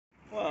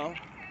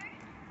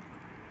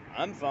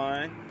I'm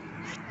fine.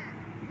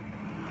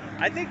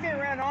 I think they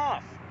ran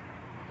off.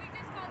 We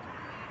just called the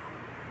police.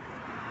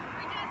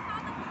 We just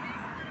called the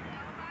police and let them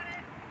know about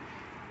it.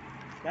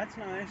 That's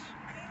nice.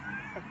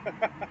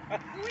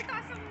 But we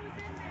thought someone was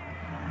in there.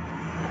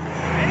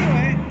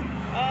 Anyway,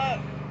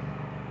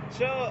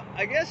 so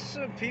I guess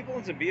some people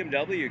into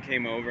BMW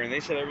came over and they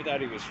said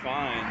everybody was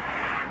fine.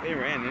 They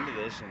ran into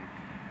this and,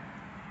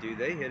 dude,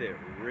 they hit it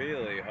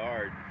really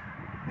hard.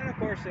 And of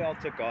course, they all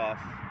took off.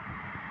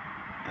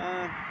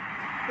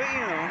 But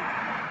you know,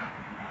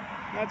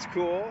 that's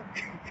cool.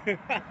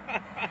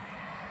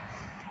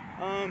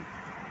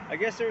 I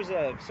guess there was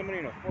somebody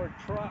in a Ford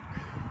truck.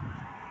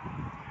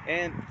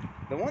 And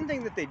the one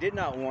thing that they did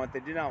not want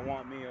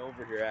me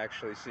over here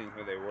actually seeing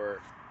who they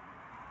were.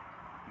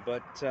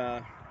 But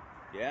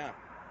yeah,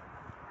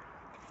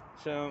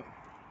 so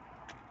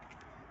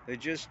they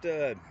just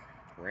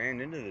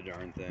ran into the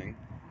darn thing,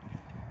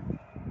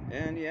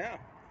 and yeah,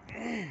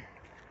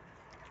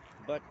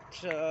 but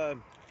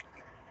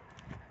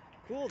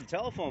cool. The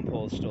telephone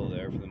pole's still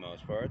there for the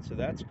most part, so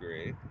that's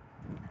great.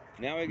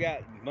 Now we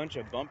got a bunch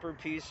of bumper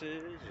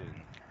pieces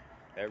and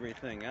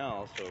everything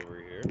else over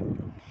here.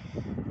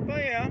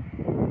 But yeah,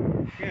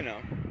 you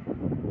know,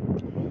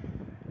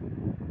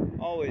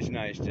 always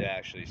nice to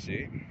actually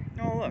see.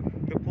 Oh look,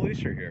 the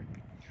police are here.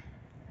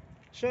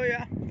 So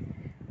yeah,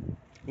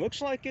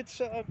 looks like it's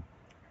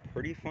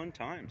pretty fun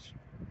times.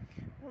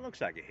 It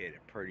looks like it hit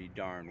it pretty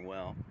darn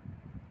well.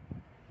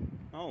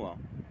 Oh well.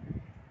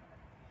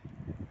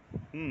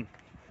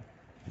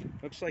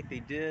 Looks like they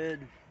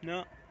did.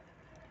 No,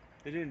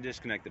 they didn't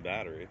disconnect the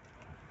battery.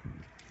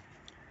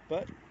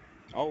 But,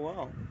 oh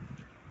well.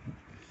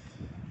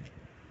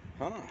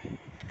 Huh.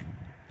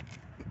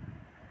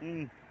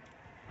 Hmm.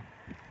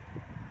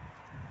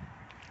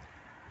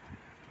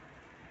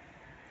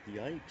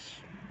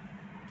 Yikes.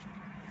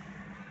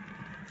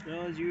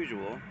 Well, as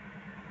usual.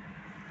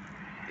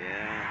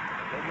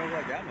 Yeah, doesn't look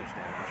like that much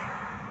damage.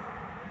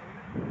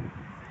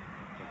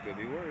 It could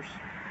be worse.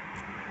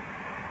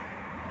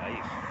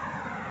 Nice.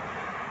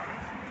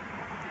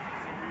 So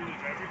were you the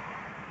driver?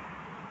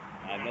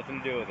 I have nothing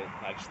to do with it.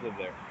 I just live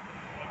there.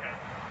 Okay.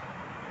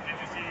 Did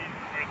you see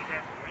where the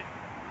driver went?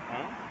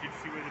 Huh? Did you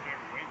see where the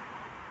driver went?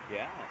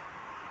 Yeah.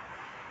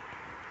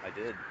 I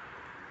did.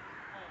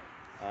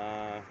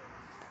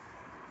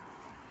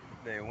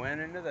 They went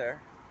into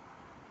there.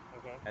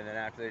 Okay. And then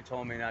after they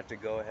told me not to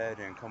go ahead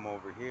and come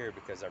over here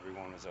because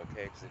everyone was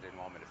okay because they didn't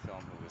want me to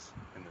film who was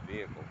in the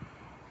vehicle,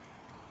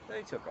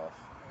 they took off.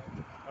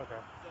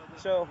 Okay.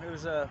 So it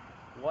was a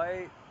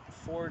white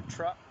Ford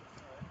truck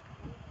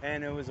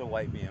and it was a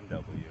white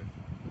BMW.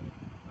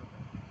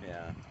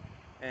 Yeah.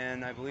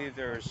 And I believe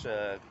there's,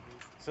 so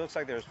it looks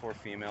like there's 4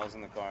 females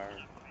in the car.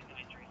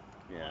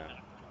 Yeah.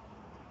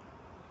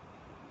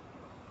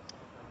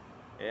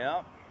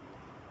 Yeah.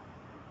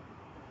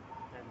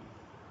 And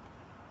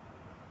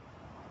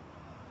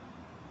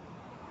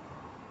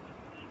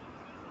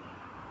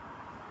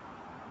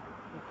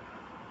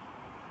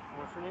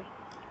what's your name?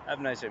 Have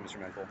a nice day, Mr.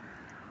 Menful.